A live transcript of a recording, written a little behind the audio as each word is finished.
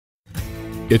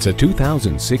It's a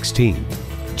 2016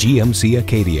 GMC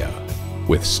Acadia.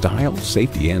 With style,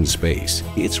 safety, and space,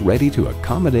 it's ready to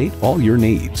accommodate all your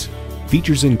needs.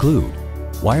 Features include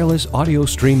wireless audio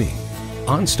streaming,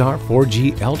 OnStar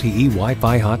 4G LTE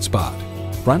Wi-Fi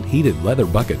hotspot, front heated leather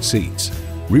bucket seats,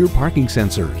 rear parking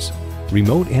sensors,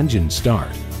 remote engine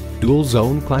start, dual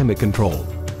zone climate control,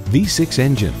 V6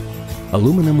 engine,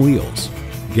 aluminum wheels,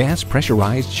 gas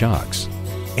pressurized shocks,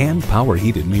 and power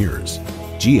heated mirrors.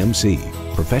 GMC,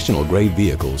 professional grade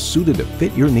vehicles suited to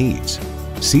fit your needs.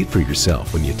 See it for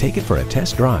yourself when you take it for a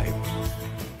test drive.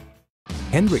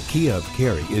 Hendrick Kia of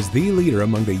Cary is the leader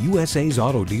among the USA's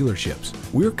auto dealerships.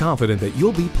 We're confident that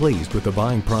you'll be pleased with the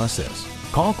buying process.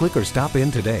 Call, click, or stop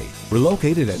in today. We're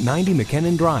located at 90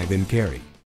 Mackenan Drive in Cary.